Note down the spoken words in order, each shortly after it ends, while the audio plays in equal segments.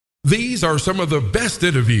These are some of the best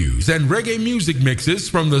interviews and reggae music mixes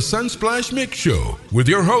from the Sunsplash Mix Show with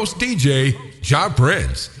your host, DJ Ja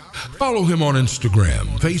Prince. Follow him on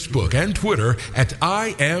Instagram, Facebook, and Twitter at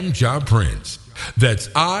I Am Ja Prince. That's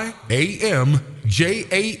IAMJAHPRINCE.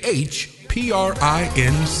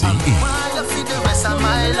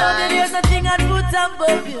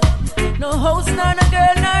 No house, nor no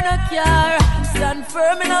girl, nor no car. Stand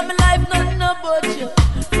firm in all my life, nothing about you.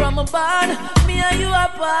 From a barn, me and you are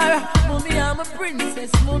par. Mommy, I'm a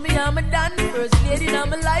princess. Mommy, I'm a dan. First lady in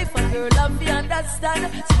my life, a girl of you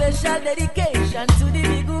understand. Special dedication to the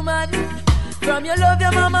big woman. From your love,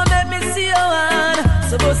 your mama make me see your hand.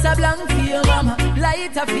 So bust a blank for your mama,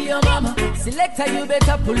 lighter for your mama. Selector, you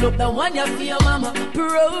better pull up the one you for your mama.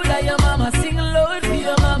 Proud of your mama, sing loud for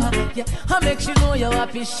your mama. Yeah, I make you know you're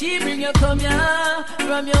happy. She bring you come here.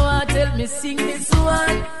 From your heart, tell me sing this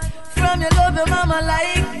one. From your love, your mama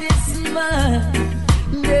like this man.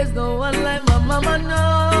 There's no one like my mama, no.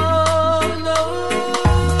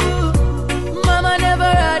 Mama never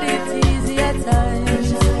had it easy at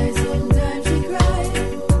times.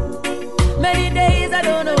 Many days I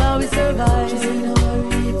don't know how we survive. She said no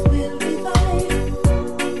worry, it will be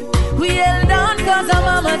fine. We held on cause our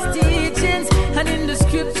mama's teachings. And in the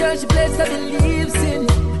scripture she placed her beliefs in.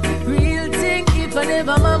 Real thing, if I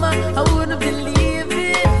never mama, I wouldn't believe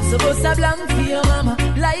it. So bust a blank for your mama,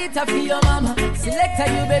 lighter for your mama. Selector,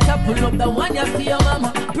 you better pull up the one you for your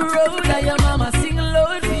mama. Proud of your mama, sing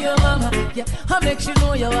loud for your mama. Yeah, I make you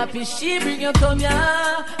know you're happy. She bring you come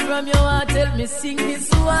here. From your heart, tell me sing this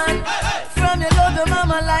one. From your love, your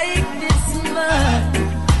mama like this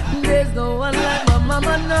man. There's no one like my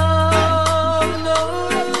mama, no.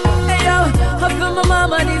 Hey yo, I feel my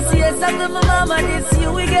mama this, yes, I feel my mama this.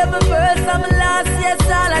 You we gave me first, I'm last, yes,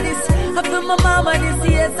 all of this. I feel my mama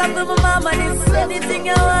this, yes, I feel my mama this. Anything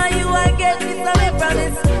you want, you I get this, I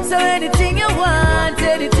promise. So anything you want,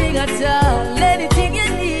 anything at all, anything you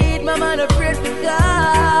need, mama no pray for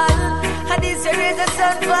God. And this here is a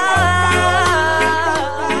sunflower.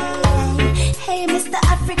 Hey, Mr.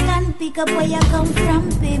 African, pick up where you come from,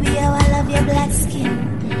 baby. How I love your black skin.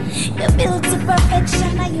 You're built to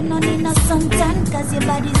perfection, and you don't need no suntan, cause your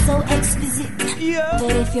body's so exquisite. Yeah.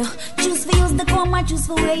 But if you choose to use the comb or choose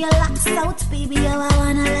for wear your locks out, baby, how I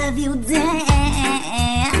wanna love you down.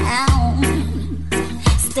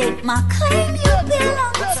 State my claim, you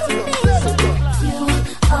belong to me. You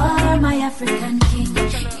are my African king.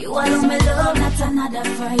 You alone my love, not another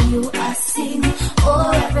for you I sing.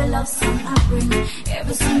 Oh, every love song I bring,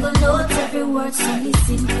 every single note, every word, so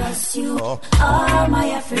listen, cause you are my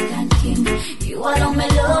African king. You alone my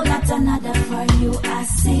love, not another for you I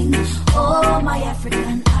sing. Oh, my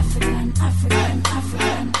African. I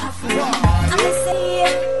say,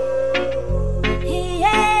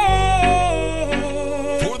 yeah.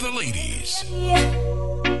 For the ladies. Yeah.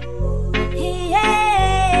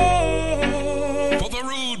 For the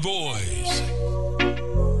rude boys.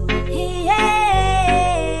 Yeah.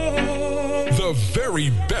 The very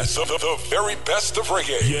best of the very best of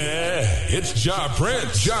reggae. Yeah, it's Ja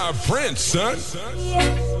Prince. Ja Prince, son.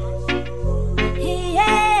 Yeah.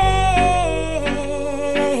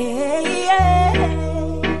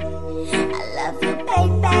 I love you,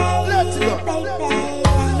 baby.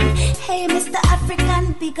 Hey, Mr. African,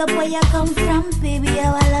 pick up where you come from, baby.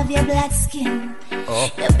 How I love your black skin.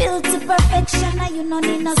 You're built to perfection, and you don't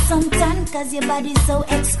need no suntan, cause your body's so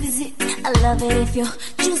exquisite. I love it if you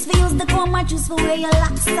choose to use the comb or choose to wear your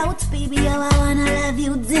locks out, baby. How I wanna love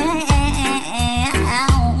you down.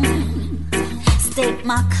 State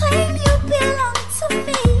my claim, you belong to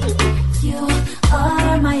me. You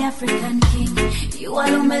are my African king. You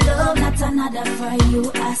alone my love, not another for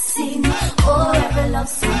you I sing. Oh, every love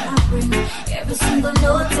song I bring, every single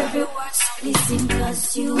note, every word, so listen,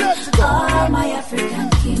 cause you are my African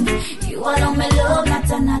king. You alone my love, not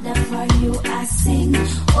another for you I sing.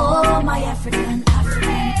 Oh, my African. I'm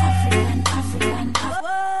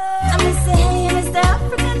gonna say, hey, Mr.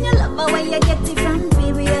 African, you love her where you get it from,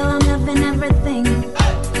 baby. Oh, I'm loving everything.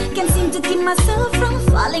 Can't seem to keep myself from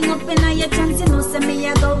falling up in your trance. You know, say me,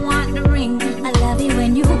 I don't want the ring. I love it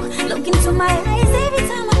when you look into my eyes every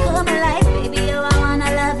time I come alive, baby. Oh, I wanna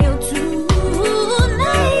love you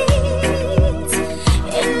tonight.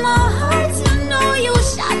 In my heart, you know you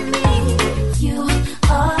shot me. You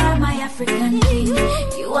are my African king.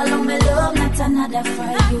 You alone my love, not another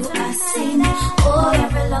for you I sing. Oh,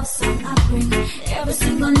 every love song I bring, every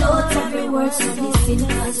single note, every word, so listen,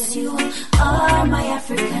 cause you are my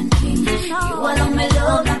African king. You alone my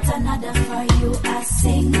love, not another for you I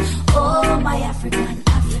sing. Oh, my African.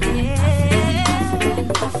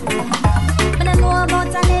 But I know about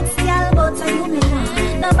an ex-girl, but I you me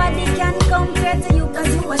love. Nobody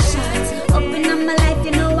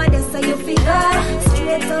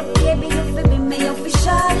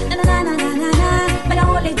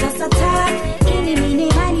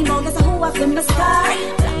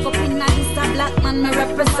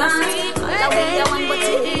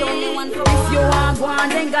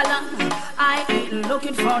and galang. I ain't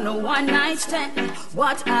looking for no one night stand.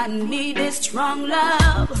 What I need is strong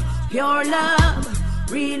love, pure love,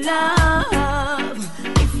 real love.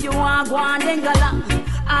 If you want one and galang,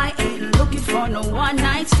 I ain't looking for no one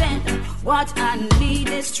night stand. What I need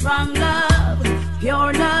is strong love,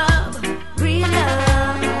 pure love, real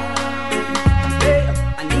love.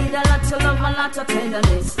 I need a lot of love, a lot of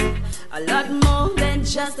tenderness, a lot more than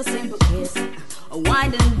just a simple kiss. A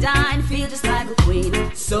wine and dine, feel just like a queen.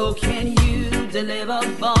 So can you deliver,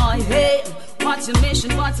 boy? Hey, what's your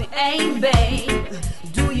mission? What's your aim, babe?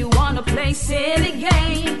 Do you wanna play silly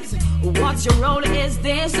games? What's your role? Is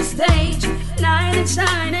this a stage? Knight in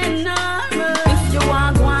shining armor. If you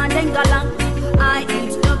want one and galang, I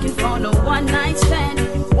ain't looking for no one night stand.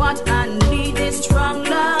 What I need is strong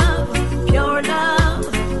love, pure love,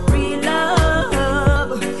 real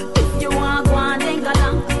love. If you want one and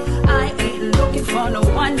galang, I ain't looking for no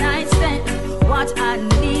one night stand. What I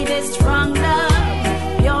need is strong love,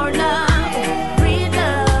 pure love, real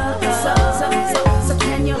love. So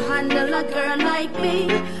can you handle a girl like me?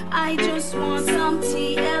 I just want some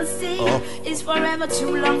TLC. It's forever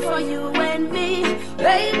too long for you and me,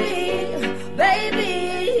 baby,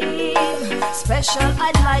 baby. Special,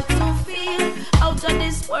 I'd like to feel out of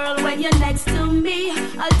this world when you're next to me.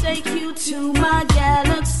 I'll take you to my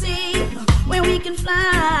galaxy where we can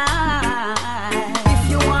fly. If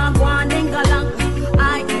you want one and galang,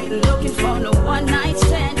 I ain't looking for no one night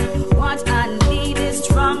stand. What I need is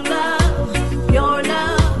strong love, pure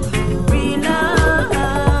love, real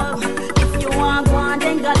love. If you want one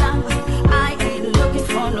and galang, I ain't looking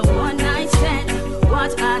for no one night stand.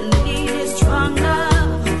 What I need is strong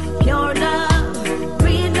love, pure love,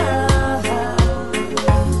 real love.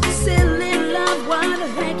 Silly love, why the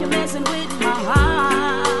heck you messing with my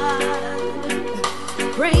heart?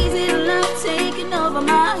 Crazy love taking over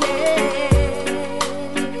my head.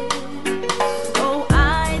 Oh,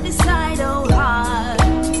 I decide, oh heart,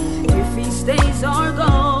 if he stays or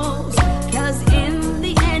goes. 'Cause in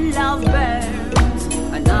the end love burns.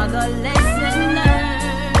 Another lesson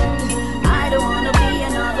learned. I don't wanna be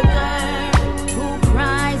another girl who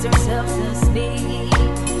cries herself to sleep.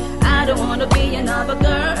 I don't wanna be another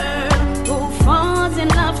girl who falls in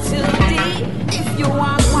love too deep. If you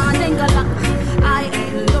want one and galang, I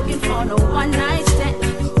ain't looking for no one night stand.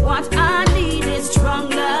 What I need is strong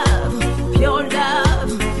love, pure love,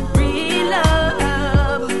 real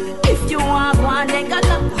love. If you want one and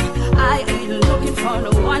galang, I ain't looking for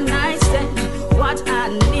no one night stand. What I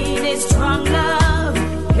need is strong love,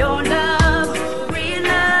 pure love, real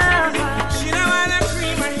love. She don't wanna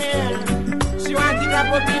cream her hair. She want to wrap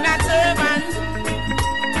up in a turban.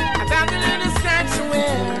 About the little skirt she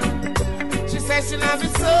wear. She says she love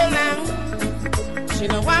it so long. She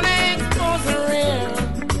don't wanna expose her hair.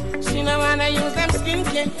 She don't wanna use them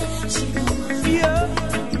skincare. She don't wanna.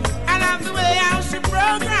 I love the way how she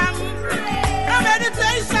program. Her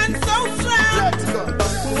meditation so strong.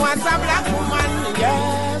 What's a black woman?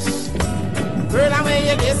 Yes. Girl, I wear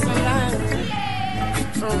you this alive.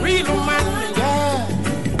 A real woman, yeah.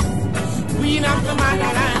 Queen of the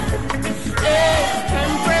motherland. Hey,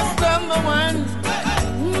 Empress number one.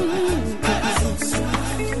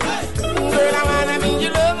 Girl, I wanna be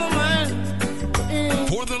your love woman.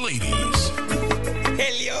 For the ladies,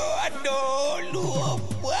 Hello, I don't know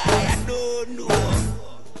why I don't know.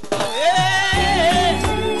 Hey.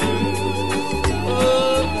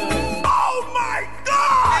 Oh my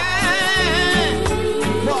God!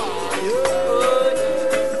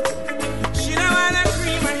 She don't wanna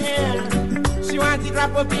cream her hair. She wants to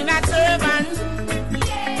wrap up in a turban.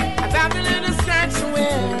 I love the little skirt she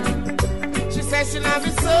wear. She says she love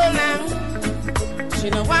it so long. She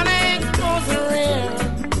don't wanna expose her hair.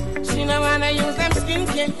 She don't wanna use them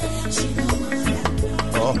skincare. She don't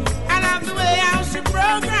wanna. I love the way how she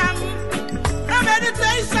program. Her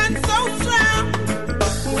meditation so strong.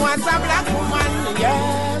 What's a black woman?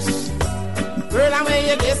 Yes. Girl, I wear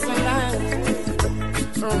you this alive.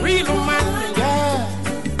 A real woman, yeah.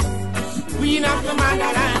 Queen of the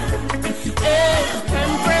motherland. Hey,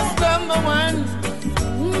 Empress number one.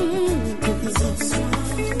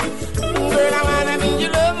 Girl, I wanna be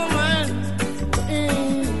your love woman.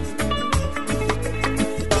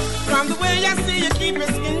 From the way I see you keep your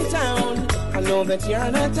skin tone, I know that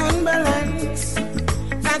you're not unbalanced.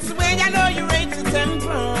 That's the way I know you rate your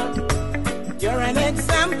temper. You're an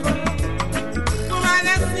example. Woman,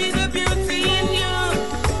 I see the beauty in you.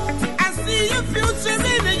 I see your future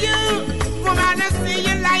in you. Woman, I see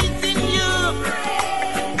your light in you.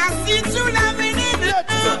 I see true love in you.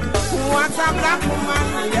 What a black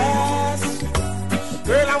woman, yes.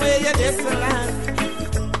 Girl, I wear you this alive.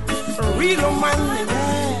 real woman,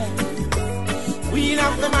 yeah. Queen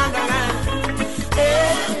of the motherland,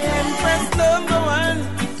 Empress number one.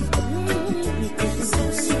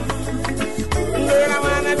 Girl, I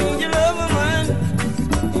wanna be your lover, man.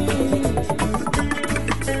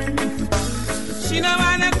 She don't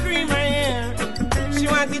wanna cream her hair, she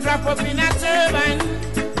want to drop up in a turban.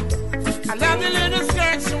 I love the little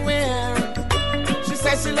skirt she wear, she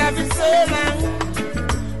says she love it so long.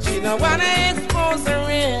 She don't wanna expose her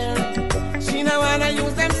hair, she don't wanna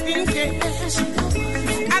use them skincare.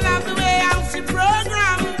 I love the way how she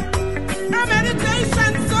program, her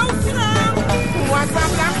meditation so strong. What's a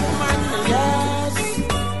black woman, yes.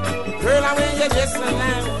 Girl, I will you just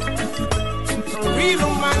allow a real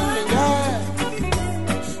woman, yeah.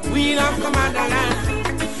 We love the motherland,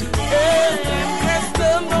 Empress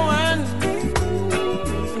number one.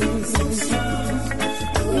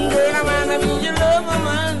 Girl, I wanna be your lover,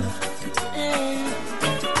 man.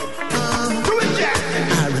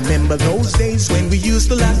 I remember those days when we used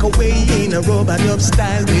to lock away in a robot up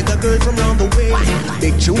style with a girl from round the way.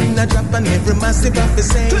 Big tune a drop and every massive office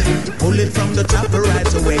say, pull it from the top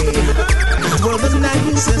right away. These were the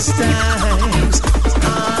nicest times.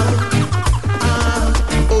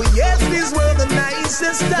 Oh yes, these were the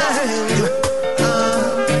nicest times.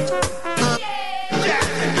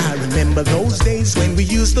 I remember those days when we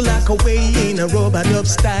used to lock away in a robot up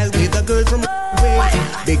style with a girl from way.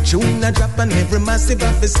 Big tune a drop and every massive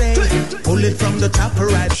office say, pull it from the top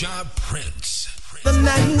right. Job Prince. The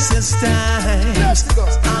nicest times.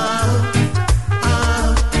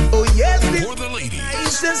 Oh yes, For the ladies.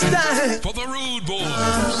 nicest times. For the rude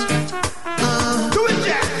boys. Do it,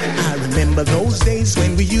 Jack. I remember those days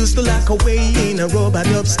when we used to lock away in a robot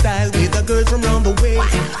up style with a girl from round the way.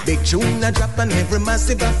 Big tune a drop and every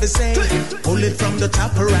massive office say, pull it from the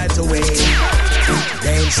top right away.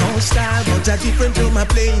 Dance on style, but a different to my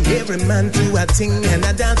playing. Every man do a thing and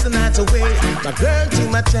I dance the night away. My girl to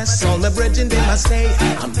my chest, all my brethren they must say,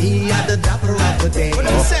 I'm me at the dapper of the day.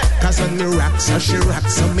 Cause when me rock, so she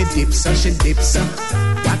rocks, so me dip, so she dips.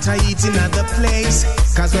 What I eat in other place.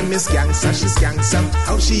 Cause when me skank, so she skanks.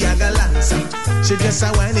 How she a galance. She just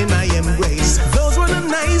a wine in my embrace. Those were the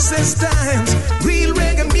nicest times. Real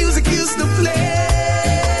reggae music used to play.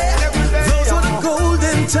 Those were the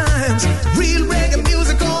golden times. Real reggae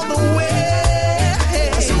music all the way.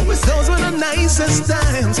 Those were the nicest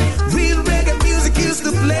times. Real reggae music used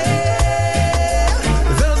to play.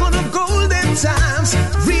 Those were the golden times.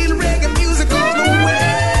 Real reggae music all the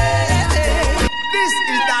way. This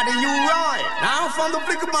is Daddy U-Roy. Now from the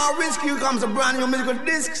Flicker Bar Rescue comes a brand new musical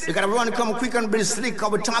disc. You gotta run and come quick and be slick,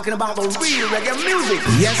 cause we're talking about the real reggae music.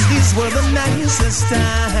 Yes, these were the nicest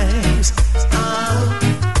times.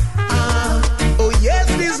 Oh yes,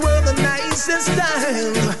 these were the nicest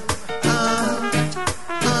times.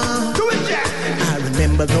 Do it, Jack. I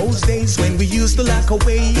remember those days when we used to lock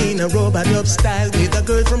away in a robot up style with a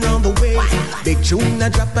girl from round the way. Big tune a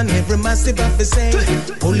drop and every massive office say,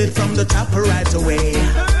 pull it from the top right away.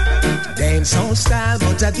 Dance on style,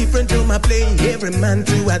 but a different to my play. Every man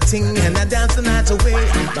do a thing and I dance the night away.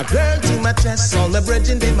 My girl to my chest, all my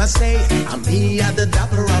brethren they must say, I'm me at the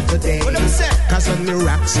dapper of the day. Cause when me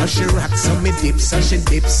rock, so she rocks, so me dip, so she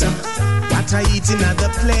dips. What I eat in other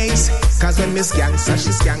place. Cause when me skank, so she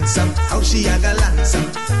skanks. How she a galance.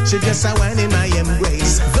 She just a wine in my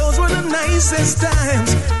embrace. Those were the nicest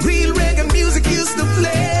times. Real reggae music used to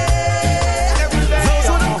play. Those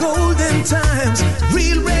were the golden times.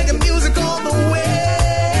 Real reggae music all the way.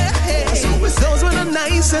 Those were the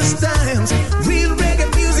nicest times. Real reggae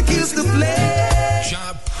music used to play.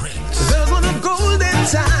 Job Prince. Those were the golden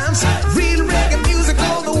times. Real reggae music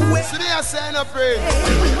all the way.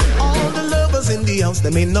 All the lovers in the house,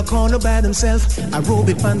 them in no corner by themselves. I robe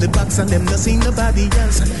it on the box and them not see nobody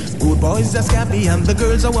else. Good boys just happy and the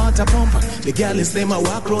girls are water pump. The girls them a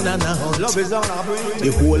walk round and a hunt. Love is on our brain.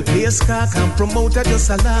 The whole place cock and promoter just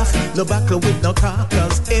a laugh. No buckle with no car,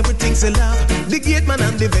 cause everything's a laugh. The gate man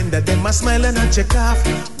and the vendor, them a smile and a check off.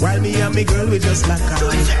 While me and me girl we just lack off.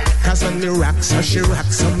 Cause when me rock, so she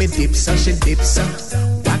rocks, so me dip, so she dips.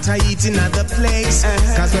 What I eat in other place.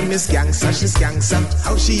 Cause when me skank, so she skanks.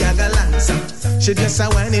 How she a galance. She just a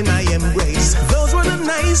wine in my embrace. Those were the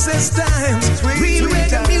nicest times. Real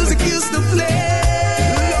reggae music used to play.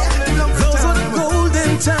 Those were the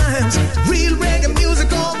golden times. Real reggae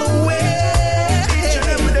music all the way.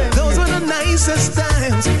 Those were the nicest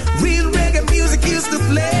times. Real reggae music used to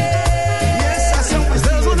play.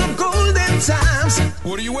 Those were the golden times.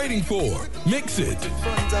 What are you waiting for? Mix it.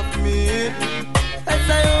 As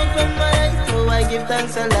I open my eyes, oh, I give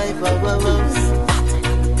thanks to life.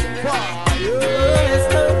 Yes,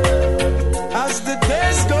 as the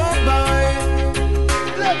days go by,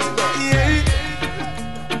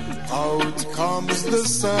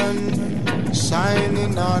 sun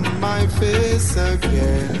shining on my face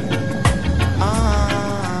again.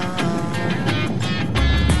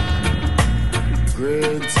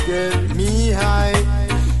 Grades get me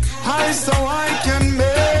high so I can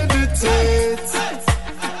meditate.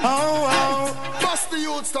 Bust the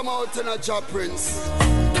youths come out in a job, Prince.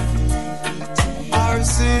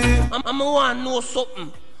 RC. I'm want to know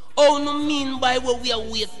something. Oh, no mean by what we are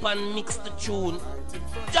wait and mix the tune.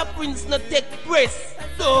 Ja Prince not take press.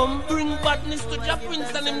 Don't bring badness to Ja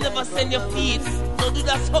Prince and him never send your feet. No do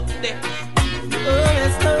that something there. Oh,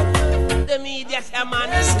 yes, no. The media, man.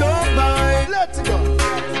 Let's go by. Let's go.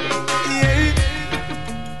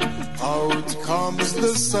 Yeah. Out comes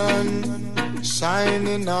the sun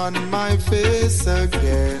shining on my face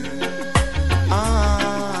again.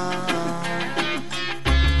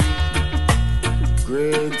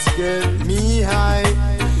 Grades get me high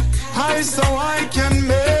so I can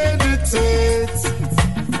meditate.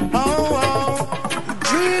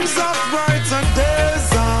 Dreams of brighter days.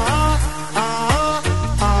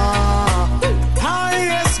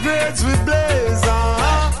 Highest grades we blaze.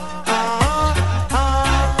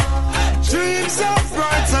 Dreams of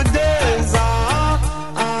brighter days.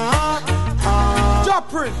 Ja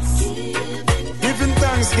Prince.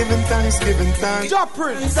 Giving thanks. Ja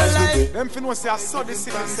Prince. Them finna say I saw this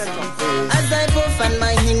in the center. As I puff on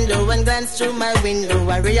my Hindu and glance through my window,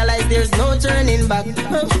 I realize there's no turning back.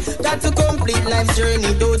 Got to complete life's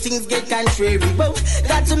journey, though things get contrary.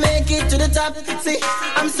 Got to make it to the top. See,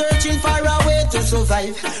 I'm searching for a way to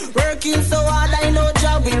survive. Working so hard, I know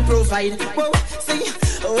job will provide.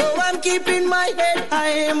 I'm keeping my head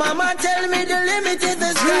high. Mama tell me the limit is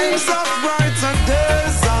the sky. Dreams of brighter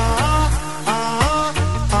days.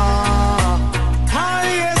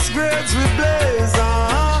 Highest grades we blaze.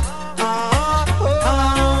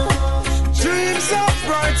 Dreams of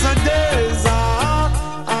brighter days.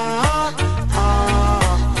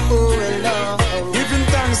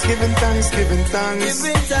 Giving thanks.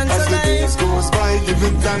 As the days goes by,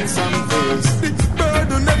 giving thanks and praise. Big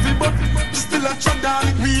burden heavy, but still a tread on.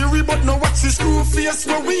 Weary, but no watch the screw face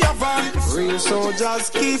where we have on. Real soldiers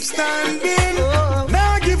keep standing.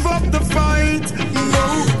 Now give up the fight. No.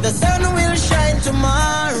 The sun will shine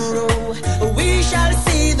tomorrow. We shall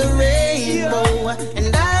see the rainbow,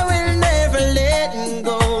 and I will never let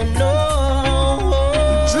go. No.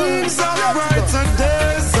 Dreams of brighter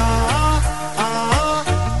days.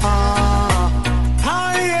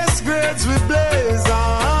 Highest grades we blaze.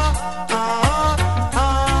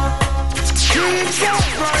 Dreams of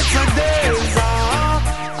brighter days.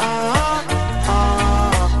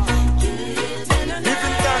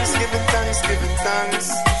 Giving thanks.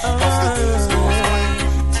 As the days go by.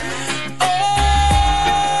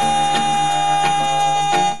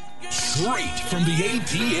 Straight from the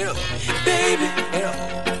ATL. Baby,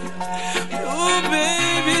 oh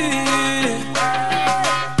baby,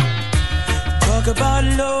 talk about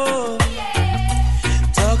love,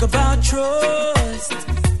 talk about trust,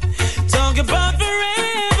 talk about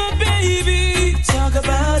forever, baby, talk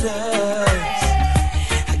about us.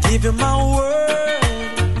 I give you my word,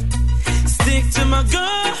 stick to my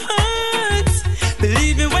guns,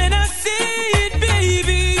 believe me when I say it,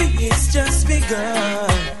 baby, it's just begun.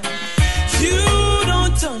 You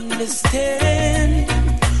don't understand,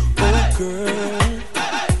 oh girl,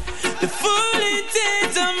 the full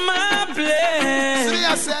intent of my plan.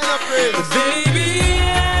 But baby,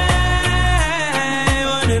 I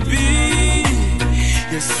wanna be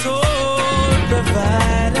your sole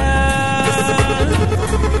provider.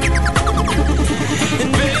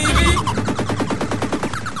 And baby,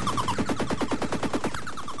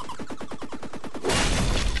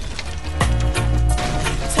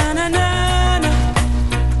 ta-na-na-na,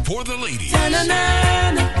 For the ladies.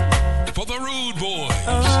 ta-na-na-na, For the rude boys.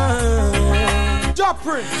 Ja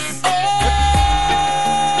Prince.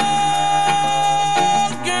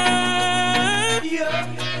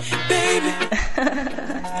 baby.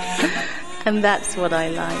 And that's what I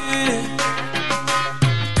like.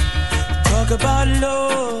 Talk about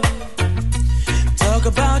love, talk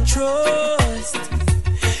about trust,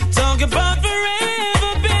 talk about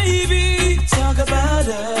forever, baby, talk about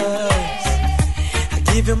us. I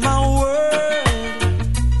give you my word,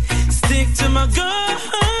 stick to my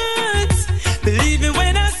guns, believe me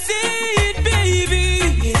when I say it, baby,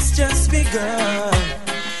 it's just begun.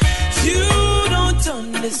 You don't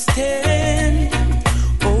understand,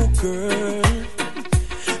 oh girl,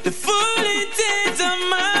 the full intent of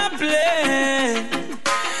my plan.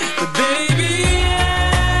 But baby,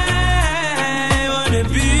 I wanna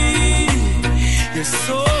be your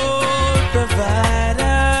sole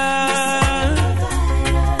provider.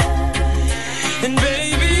 And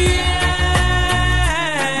baby,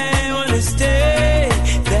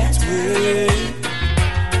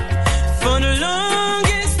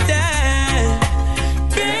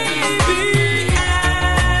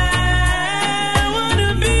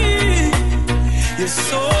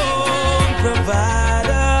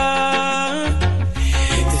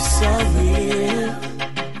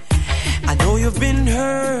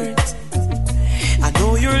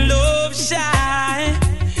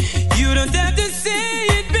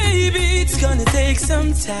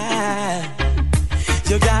 time.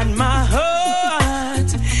 You got my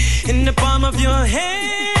heart in the palm of your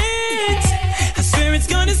hands. I swear it's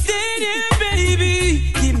gonna stay there,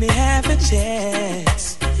 baby. Give me half a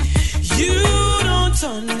chance. You don't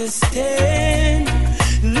understand,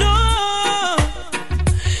 no,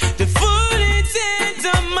 the full intent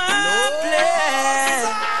of my plan.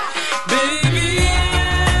 Baby,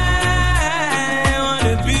 I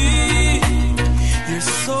wanna be your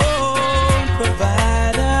sole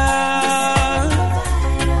provider.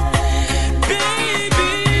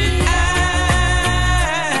 Baby, I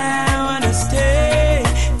wanna stay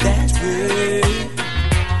that way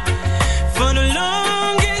for the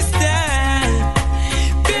longest time.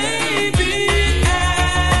 Baby, I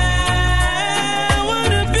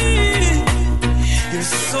wanna be your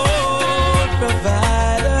sole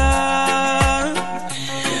provider.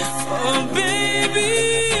 Oh, baby,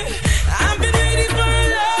 I've been waiting for a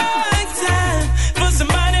long time for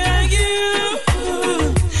somebody like you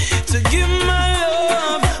to give my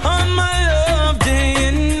love, all my love, day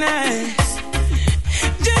and night.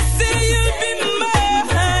 Just say you'll be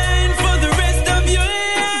mine for the rest of your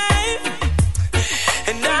life,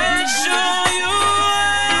 and I'll show you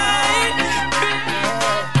why.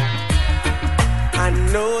 I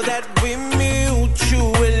know that we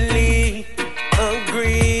mutually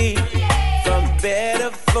agree, for better,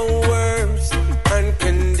 for worse,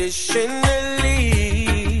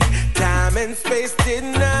 unconditionally. Time and space did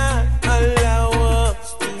not allow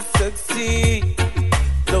us to succeed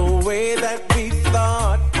the way that we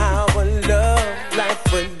thought our love life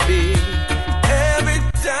would be. Every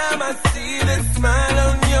time I see the smile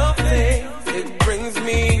on your face, it brings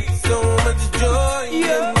me so much joy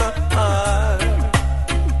in my heart.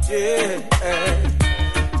 Yeah,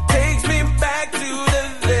 takes me back to the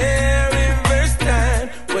very first time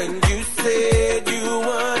when you said you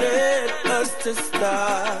wanted us to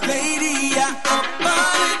start. Lady, I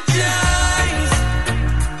apologize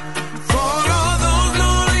for all those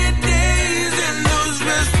lonely days and those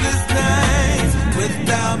restless nights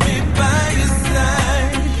without me by your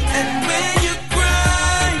side. And when you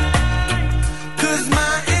cry, 'cause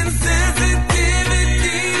my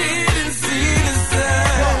insensitivity didn't see the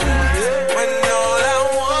signs, when all I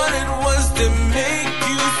wanted was to make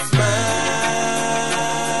you smile.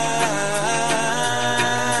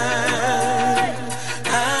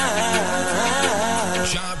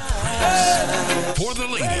 Job Prince for the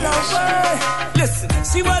ladies. Listen,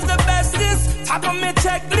 she was the bestest, top of my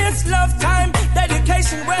checklist. Love time,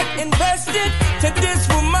 dedication, well invested. To this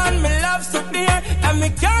woman, me love so dear, and me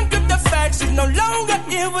can't get the fact she's no longer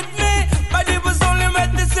here with me. But it was only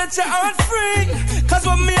right to set your heart free, 'cause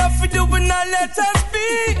what me have to do when I let her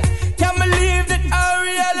speak. Can't believe that our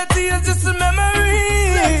reality is just a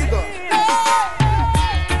memory.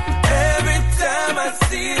 Every time I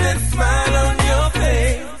see that smile on your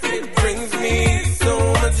face, it brings me so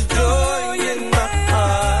much joy in my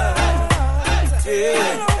heart.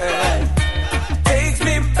 Yeah. Takes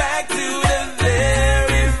me back to the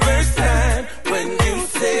very first time when you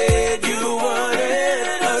said you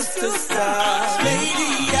wanted us to start.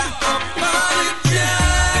 Lady, I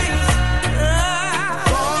apologize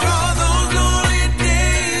for all those lonely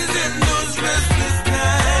days and those restless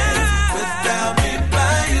nights without me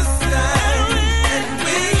by your side. And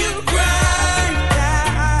when you cry,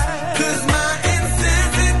 'cause my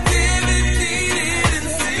insensitivity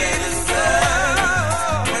didn't see the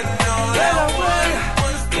sign, when all I wanted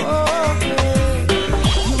was to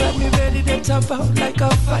you had me ready to jump out like a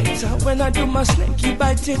fighter. When I do my snake, you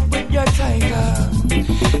bite it with your tiger.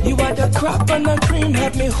 You had the crop and the cream,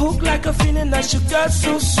 had me hooked like a feeling that sugar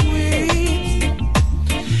so sweet.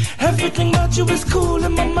 Everything about you is cool,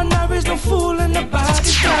 and my manner is no fool, and the body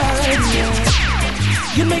side.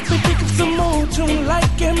 You make me think of some old tune,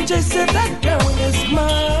 like MJ said, that girl is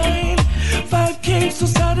mine. 5 kings so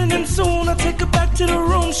sudden and soon, I'll take her back to the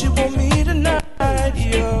room. She want me tonight,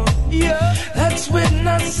 yo. Yeah, that's when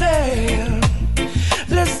I say,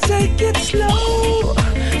 let's take it slow,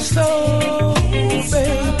 slow,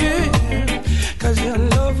 baby. 'Cause your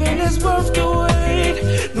loving is worth the wait.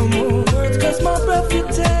 No more words, 'cause my breath you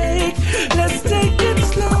take. Let's take it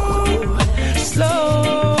slow,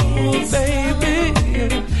 slow, baby.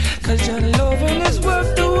 'Cause your loving is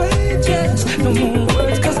worth the wait, yes. No more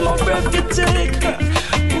words, 'cause my breath you take.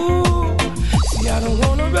 Ooh, see, I don't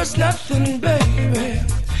wanna rush nothing, baby.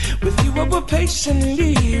 With you I will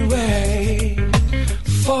patiently wait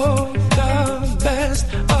for the best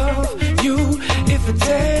of you. If it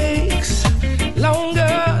takes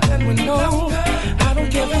longer than we know, I don't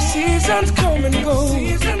care if seasons come and go.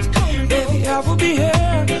 Baby, I will be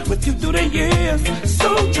here with you through the years, so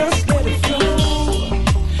just let it flow.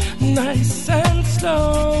 nice and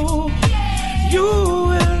slow, you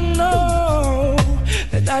will know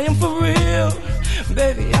that I am for real.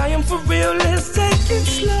 Baby, I am for real. Let's take it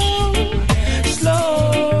slow,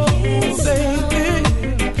 slow, baby.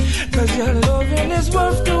 Cause your loving is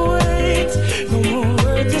worth the wait. No more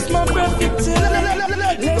words, it's my breath you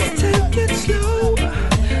take. Let's take it slow,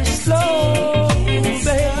 slow,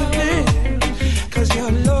 baby. Cause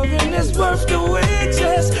your loving is worth the wait.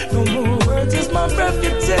 Yes, no more words, it's my breath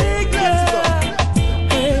you take. Yeah.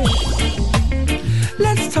 Hey,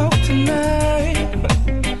 let's talk tonight.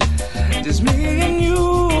 Just me and you.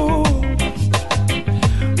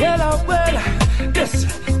 Well, listen,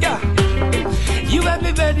 yeah. You have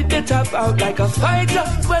me ready to tap out like a fighter.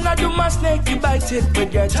 When I do my snake, you bite it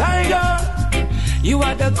with your tiger. You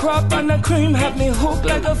are the crop and the cream, have me hooked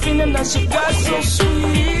like a fiend, and that sugar so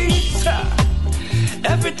sweet.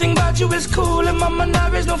 Everything about you is cool, and mama,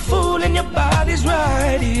 there is no fool, and your body's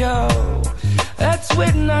right, yo. That's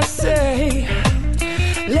when I say,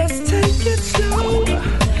 let's take it slow,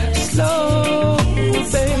 slow,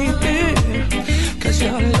 baby. Cause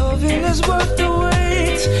your loving is worth the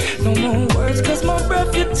wait. No more words, cause my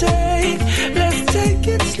breath you take. Let's take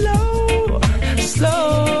it slow,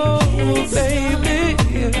 slow, baby.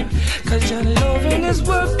 Cause your loving is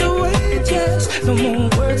worth the wait, yes. No more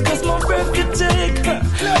words, cause my breath you take.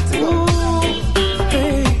 Ooh,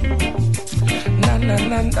 hey. Na na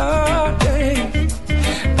na na, hey.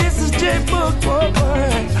 This is J-Book, boy.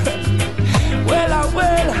 Well, oh,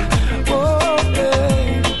 hey.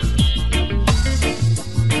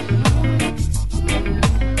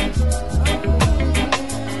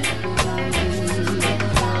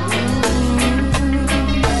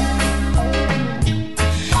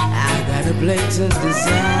 Blatant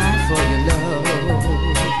desire for your love.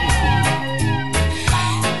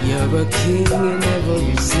 You're a king in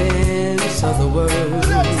every sense of the word.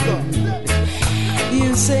 You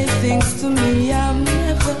say things to me I've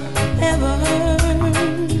never ever heard.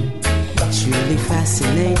 Truly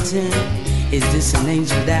fascinating. Is this an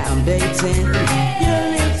angel that I'm dating? Your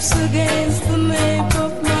lips against the nape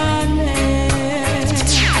of my neck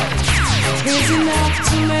is enough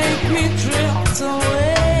to make me drift away.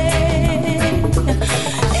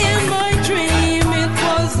 In my dream, it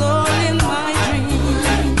was all in my dream.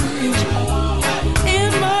 In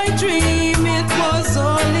my dream, it was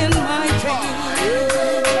all in my dream.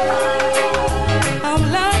 I'm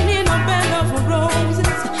lying in a bed of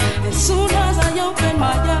roses. As soon as I open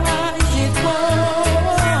my eyes, it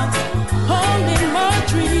was all in my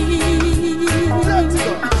dream.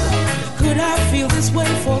 Could I feel this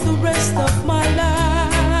way for the rest of my life?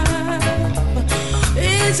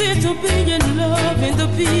 Is it to be in love in the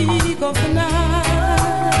peak of the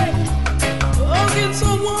night? Walking so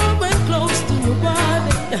warm and close to your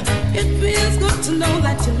body. It feels good to know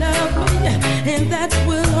that you love me, and that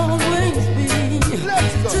will always be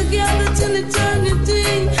together till eternity.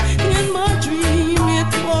 In my dream,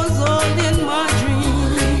 it was all in my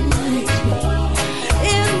dream.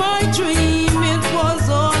 In my dream, it was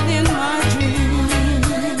all in my dream.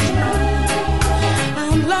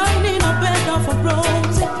 I'm lying in a bed of a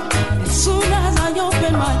rose. As soon as I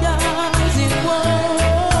open my eyes, it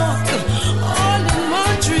was all in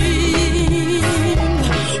my dream.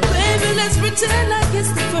 Baby, let's pretend like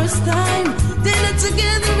it's the first time. Dinner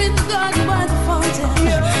together in the garden by the fountain.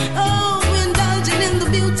 Oh, indulging in the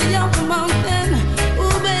beauty of the mountain.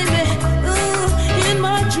 Oh, baby, in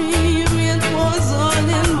my dream, it was all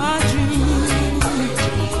in my dream.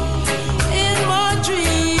 In my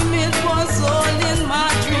dream, it was all in my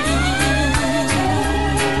dream.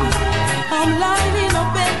 I'm lying in a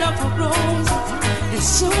bed of roses. As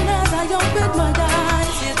soon as I open my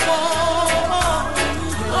eyes, it was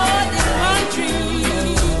all in my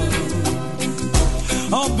dream.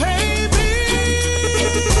 Oh, baby,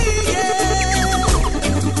 yeah.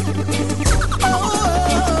 Oh,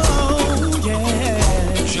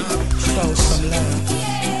 yeah. Show some love.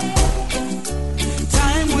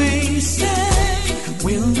 Time wasted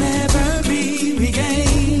will never be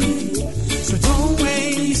regained. So don't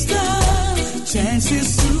waste the chances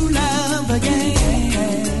to love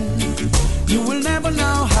again. You will never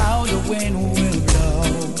know how the wind will blow.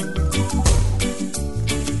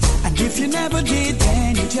 And if you never did,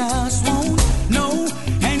 then you just won't know.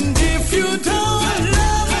 And if you don't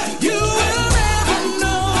love, you will never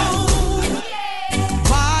know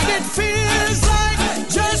what it feels like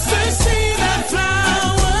just to see that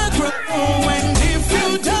flower grow. And if you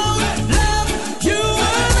don't love, you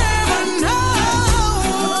will never know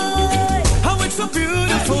how it's so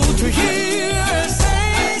beautiful to hear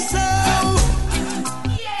say so.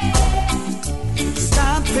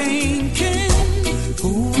 Stop thinking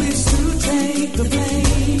who is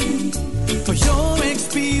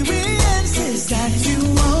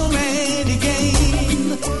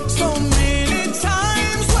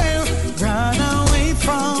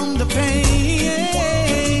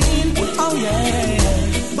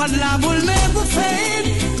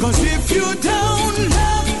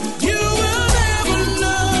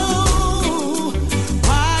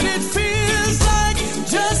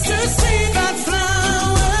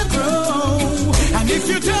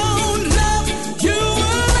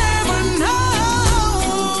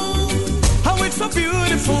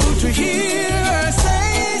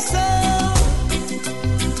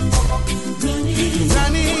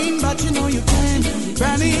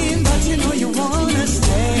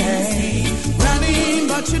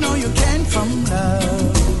but you know you can't from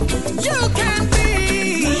love. You can be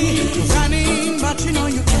running, but you know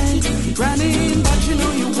you can't. Running, but you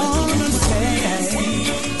know you wanna stay.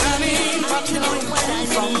 Running, but you know you can't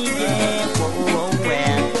from love.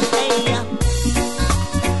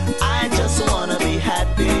 I just wanna be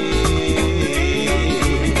happy.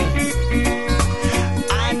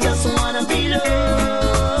 I just wanna be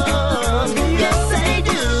loved. Yes, I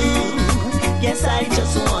do. Yes, I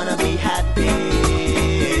just wanna be happy.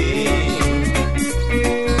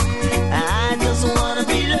 I just wanna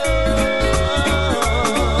be loved.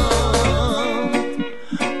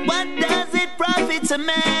 What does it profit a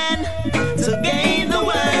man to gain the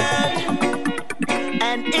world,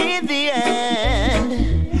 and in the end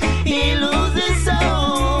he loses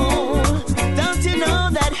soul? Don't you know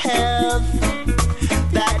that health,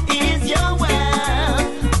 that is your wealth,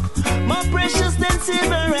 more precious than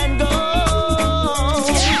silver and gold?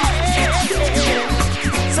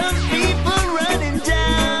 Some people running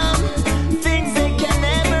down things they can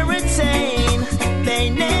never attain. They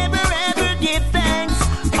never ever give thanks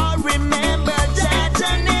or remember that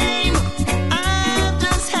a name. I'm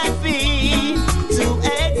just happy to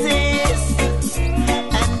exist,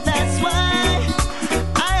 and that's why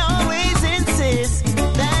I always insist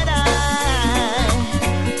that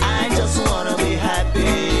I just wanna be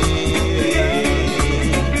happy,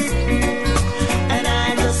 and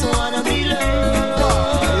I just wanna be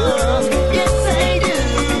loved. Yes, I do.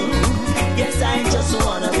 Yes, I just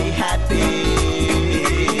wanna be happy.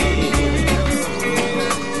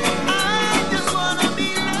 I just wanna be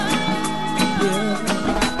loved.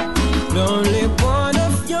 Lonely born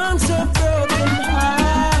of young, so broken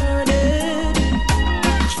hearted,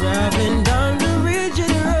 traveling down the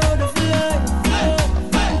rigid road of life,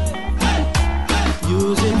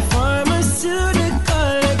 using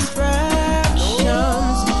pharmaceutical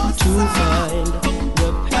extractions to find the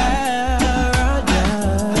paradise.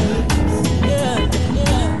 Yeah,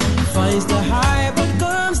 yeah. Finds the high but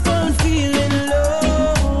comes down feeling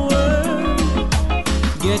lower.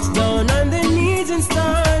 Gets down on their knees and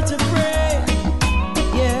start to pray.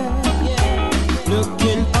 Yeah, yeah.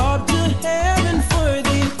 Looking up to heaven for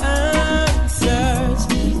the answers.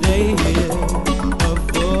 They hear a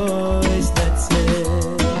voice that says,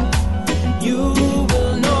 you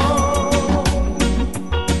will know.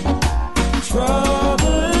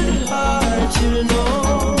 Troubled heart, you know.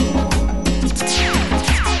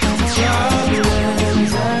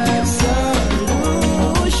 Problems have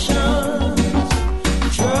solutions.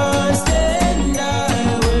 Trust and I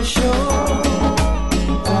will show.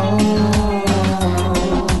 Oh,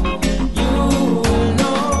 you will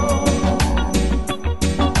know.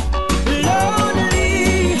 Lonely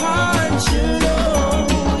heart, you know,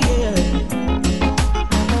 yeah.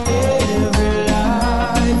 Every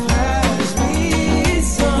life has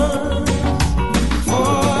reason,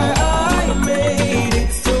 for I made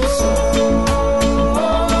it so.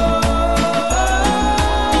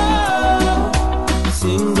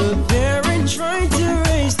 Single parent trying to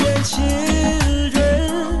raise their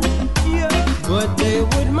children, yeah, but they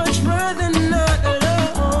would much rather not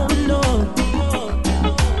alone, no.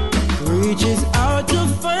 Reaches out to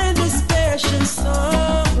find a special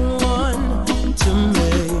someone to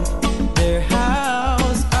make their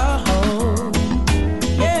house a home.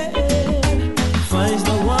 Yeah, finds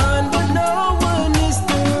the one, but no one is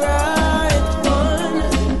the right one.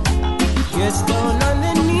 Gets down on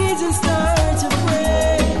their knees and start to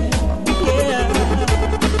pray. Yeah,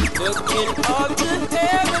 looking up to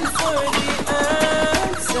heaven for the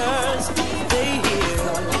answers. They hear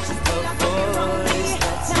a voice that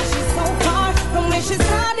Now she's so far from where she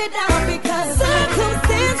started out because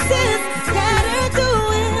circumstances got her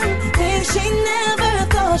doing things she never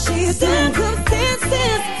thought she'd do.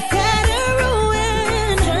 Circumstances got her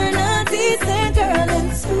ruined, turn a decent girl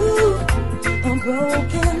into a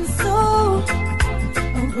broken soul,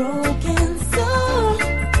 a broken soul,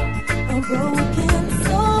 a broken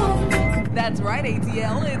soul. That's right,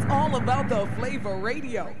 ATL. It's all about the Flavor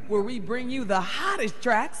Radio, where we bring you the hottest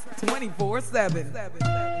tracks 24/7.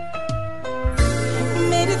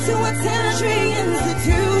 Made it to a tertiary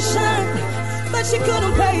institution, but she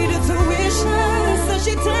couldn't pay the tuition, so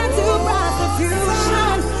she turned to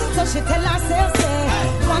prostitution. So she tell herself, say,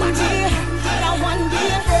 one year, now 1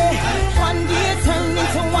 year, 1 year turned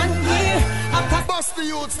into 1 year. After Bust the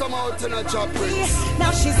youths come out in a job, Prince.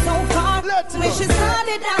 now she's so far where she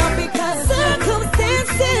started out because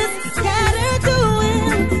circumstances got her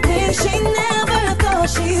doing things she never thought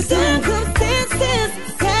she'd do. Circumstances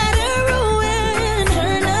got her ruined,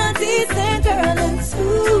 turn a decent girl into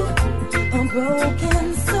a broken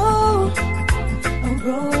soul, a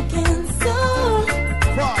broken soul.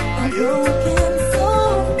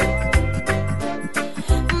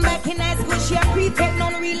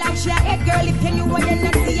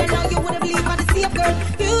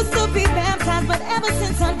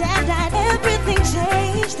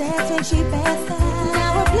 that's when she passed out.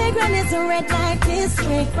 Now her playground is a red light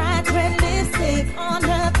district. Bright red lipstick on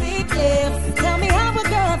her thick lips. Tell me how a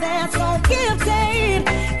girl that's so gifted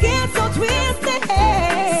gets so twisted.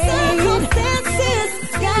 Circumstances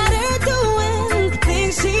got her doing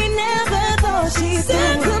things she never thought she'd do.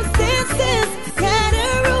 Circumstances got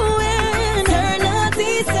her ruined. Turn a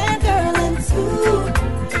decent girl into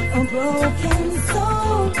a broken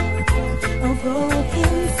soul. A broken soul. A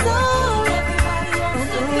broken soul.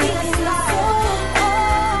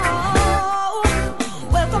 Oh,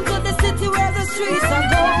 welcome to the city where the streets are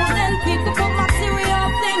golden. People put material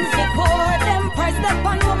things before them. Price up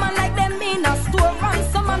on woman like them in a store. And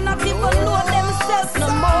some are not even know themselves no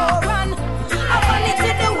more. And I want it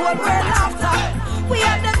to the whole world after. We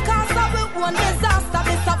are the cause of it, one disaster.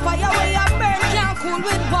 This a fire where you burn can't cool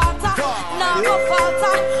with water. Now no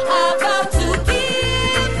falter. I got to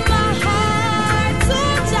give my heart to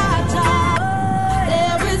Jaja.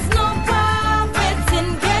 There is no profit in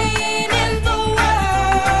gaining the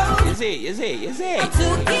world. You see. To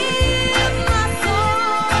give my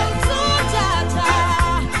soul to Jaja.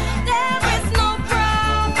 There is no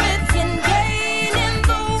profit in gaining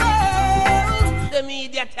the world. The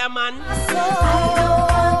media, man. I don't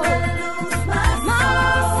wanna lose my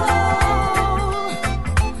soul.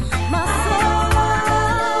 My soul.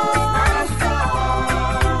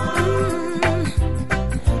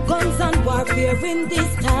 Guns and warfare in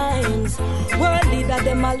these times. World leader,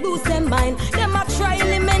 them a lose their mind. Them a try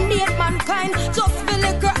eliminate mankind. Just for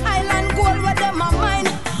liquor island gold where them a mine.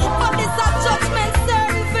 But this a judgment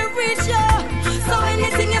certain for reach you. So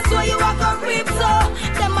anything you swear you are gonna reap so.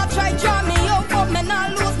 Them a try draw me out, but me not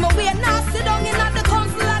lose my way. Now sit down in at the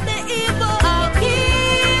council of the evil. I'll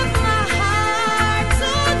give my heart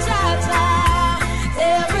to Jaja.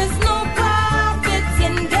 There is no profit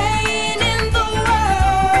in gaining the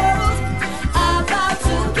world. I'm about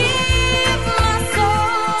to give my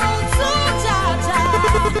soul to Jaja.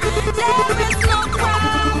 There is no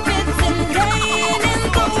profit in gaining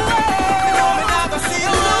the world.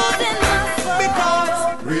 Losing my soul. Because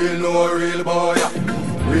real no real boy,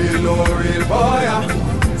 real no real boy.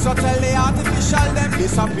 So tell the artificial them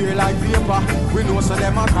disappear like vapor. We know so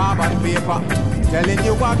them a carbon paper. Telling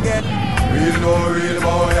you again, real no real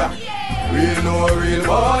boy, real no real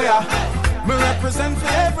boy. Me represent for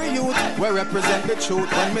every youth, we represent the truth.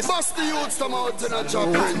 When me bust the youth some out in a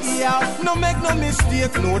job. Yeah, no make no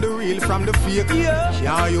mistake, know the real from the fake. Yeah,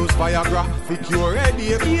 can't use Viagra for cure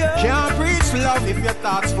headache. Yeah, can't preach love if your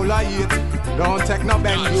thoughts full of hate. Don't take no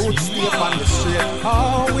bend, youth stay on the straight.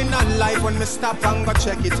 Oh, we not life when me stop and go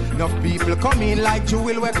check it. Enough people come in like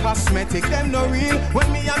jewel with cosmetic. Them no real when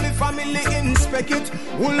me and me family inspect it.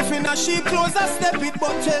 Wolf in a sheep clothes I step it,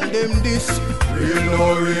 but tell them this. Real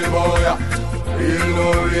no real boy, real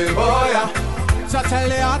no real boy. So tell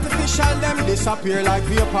the artificial them disappear like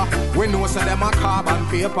vapor. We know so them a carbon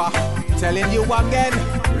paper. Telling you again,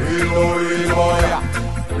 real no real boy,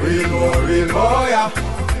 real no real boy.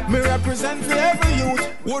 Me represent for every youth.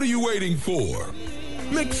 What are you waiting for?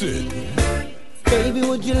 Mix it. Baby,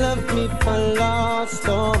 would you love me for lost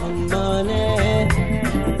all the money?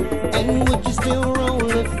 And would you still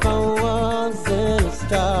roll if I wasn't a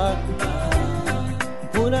star?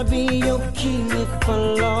 Would I be your king if I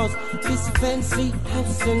lost this fancy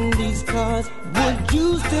house and these cars? Would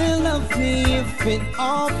you still love me if it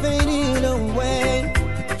all faded away?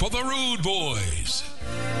 For the Rude Boys.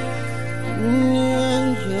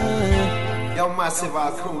 Yo, massive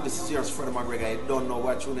crew, this is yours, Freddie McGregor. You don't know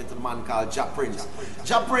what tune into the man called Ja Prince.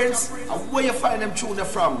 Ja Prince, where you find them tune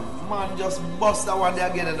from? Man, just bust that one there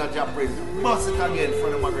again in the Ja Prince. Bust it again,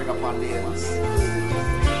 Freddie McGregor upon the ends.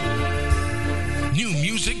 New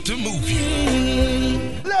music to move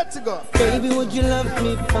you. Let's go. Baby, would you love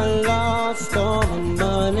me for lost all the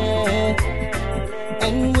money?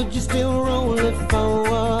 And would you still roll if I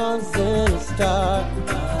wasn't a star?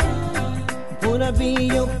 Would I be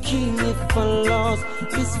your king if I lost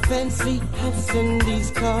this fancy house and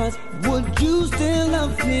these cars? Would you still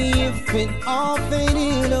love me if it all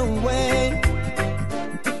faded away?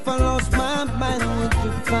 If I lost my mind, would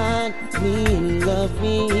you find me and love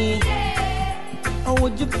me? Or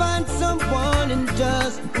would you find someone and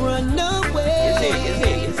just run away?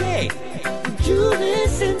 You see. Would you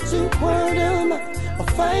listen to word of mouth or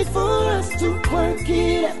fight for us to work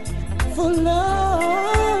it out for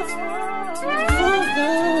love? For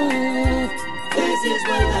love. This is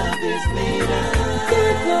what love is made of.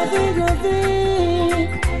 Good loving.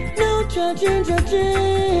 No judging.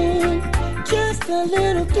 Just a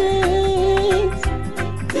little things.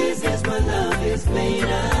 This is what love is made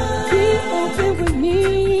of. Be open with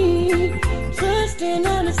me. Trust and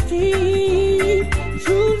honesty.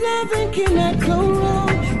 True loving cannot go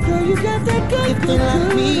wrong. Girl, you got that good, if they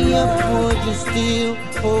lock me up, would you still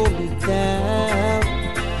hold me down?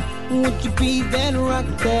 Would you be that rock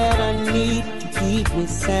that I need to keep me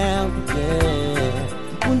sound?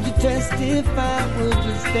 Yeah. Would you testify? Would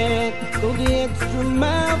you stand? Go the extra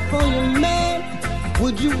mile for your man?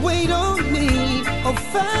 Would you wait on me or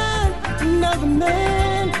find another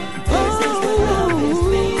man? This is what love is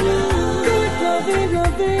made of. Good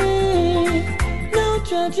loving, no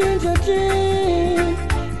judging,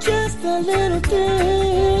 just a little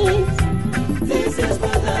thing. This is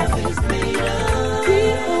what love is made of. Be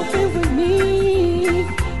open with me,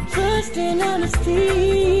 trust and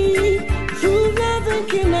honesty. True loving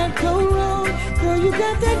cannot go wrong. Girl, you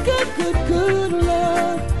got that good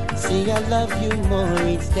love. See, I love you more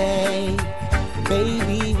each day.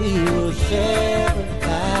 Baby, we will share a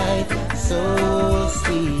life so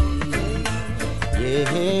sweet.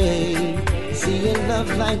 Yeah, see, a love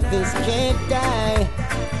like this can't die.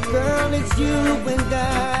 Girl, it's you and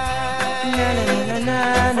I.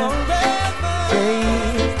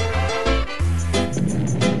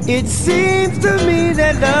 It seems to me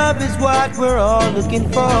that love is what we're all looking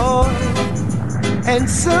for. And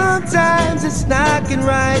sometimes it's knocking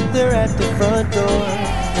right there at the front door.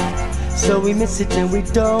 So we miss it and we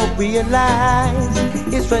don't realize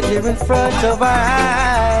it's right there in front of our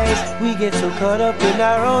eyes. We get so caught up in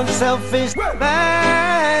our own selfish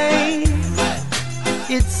minds.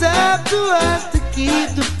 It's up to us to keep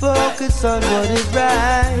the focus on what is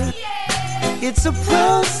right. It's a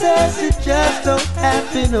process, it just don't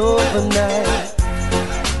happen overnight.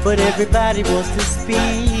 But everybody wants to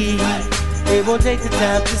speak. They won't take the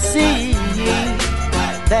time to see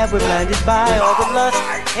that we're blinded by all the lust,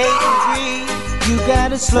 hate, and greed. You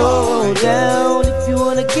gotta slow down if you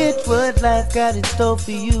wanna get what life got in store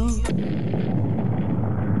for you.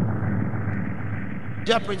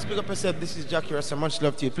 Jah Prince, pick up yourself. This is Jackie Rasta. Much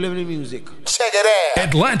love to you. Play the music. Check it out.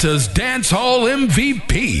 Atlanta's Dance Hall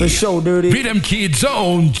MVP. The show dirty. Beat 'em Kids'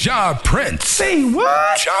 own Jah Prince. Say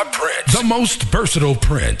what? Jah Prince. The most versatile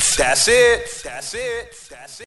Prince. That's it. That's it.